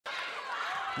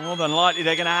More than likely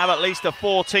they're going to have at least a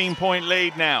 14-point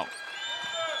lead now.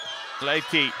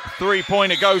 Leite,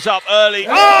 three-pointer goes up early.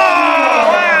 Oh,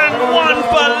 and one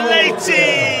for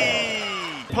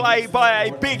Leite! Play by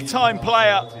a big-time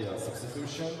player.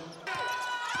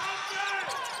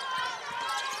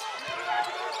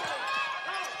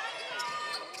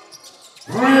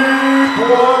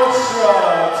 Three-point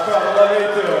shot, Carla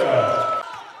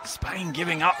Leite. Spain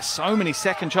giving up so many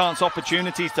second-chance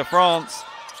opportunities to France.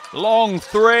 Long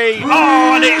three.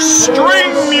 Oh, and it's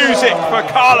string music for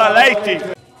Carla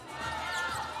Leite.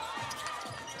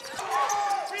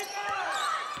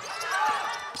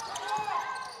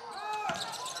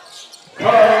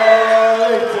 Carla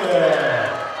Leite.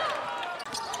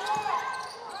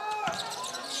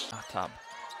 Atab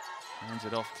hands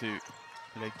it off to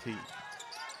Leite.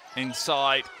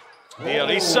 Inside.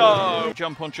 Ialiso.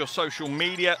 Jump onto your social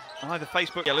media, either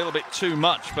Facebook, a little bit too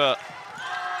much, but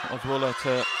Oswald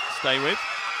to stay with.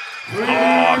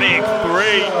 Oh, big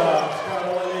three.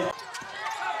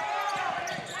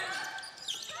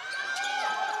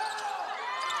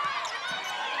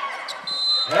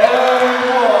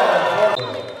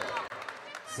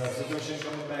 Substitution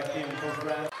coming back in for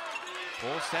France.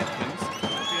 4 seconds.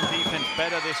 European defense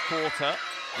better this quarter.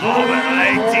 Oh, but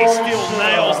Leite still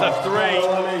nails the three.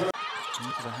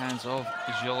 Into the hands of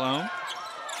Gillon.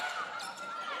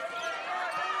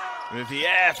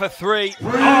 Riviere for three.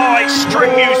 Oh, it's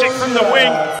string music from the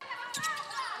wing.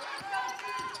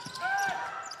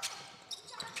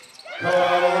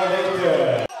 Carla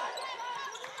Leite.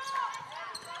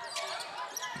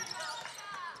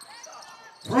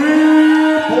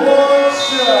 Three-point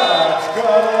shot,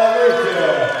 Carla Leite.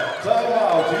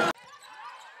 Timeout.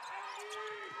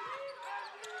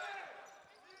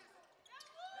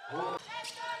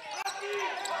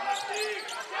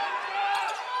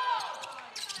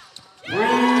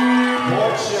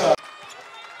 Three-point shot.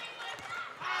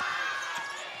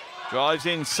 Drives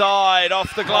inside,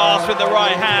 off the glass with the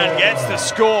right hand, gets the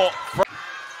score.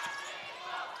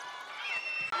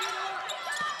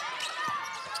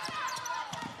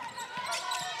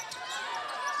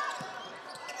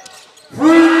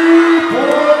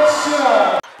 Three-point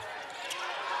shot.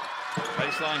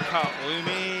 Baseline cut,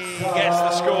 Lumi gets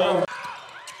the score.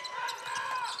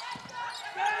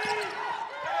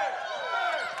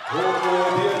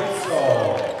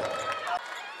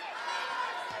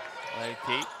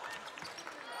 Leite.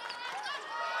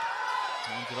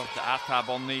 Hands it off to Atab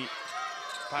on the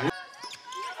back.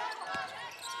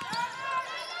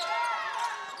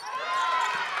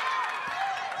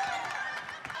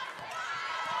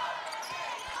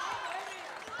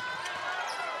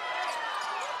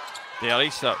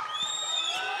 Ialiso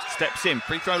steps in,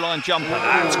 free throw line jumper.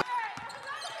 That's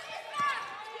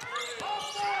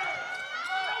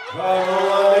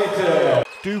Carla Leite.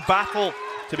 do battle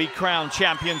to be crowned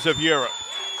champions of Europe.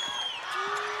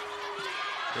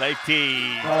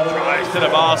 Leite drives to the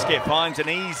basket, finds an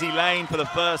easy lane for the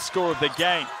first score of the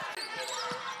game.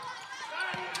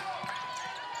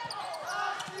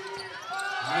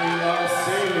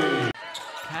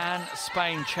 Can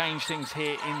Spain change things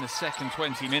here in the second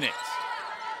 20 minutes?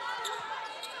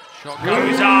 Shot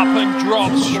goes up and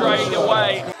drops straight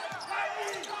away.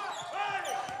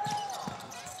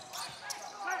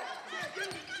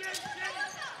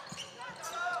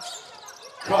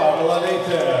 Carla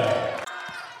Leite.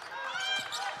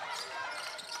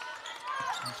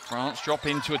 France drop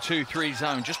into a 2-3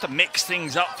 zone just to mix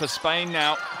things up for Spain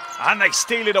now, and they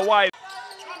steal it away.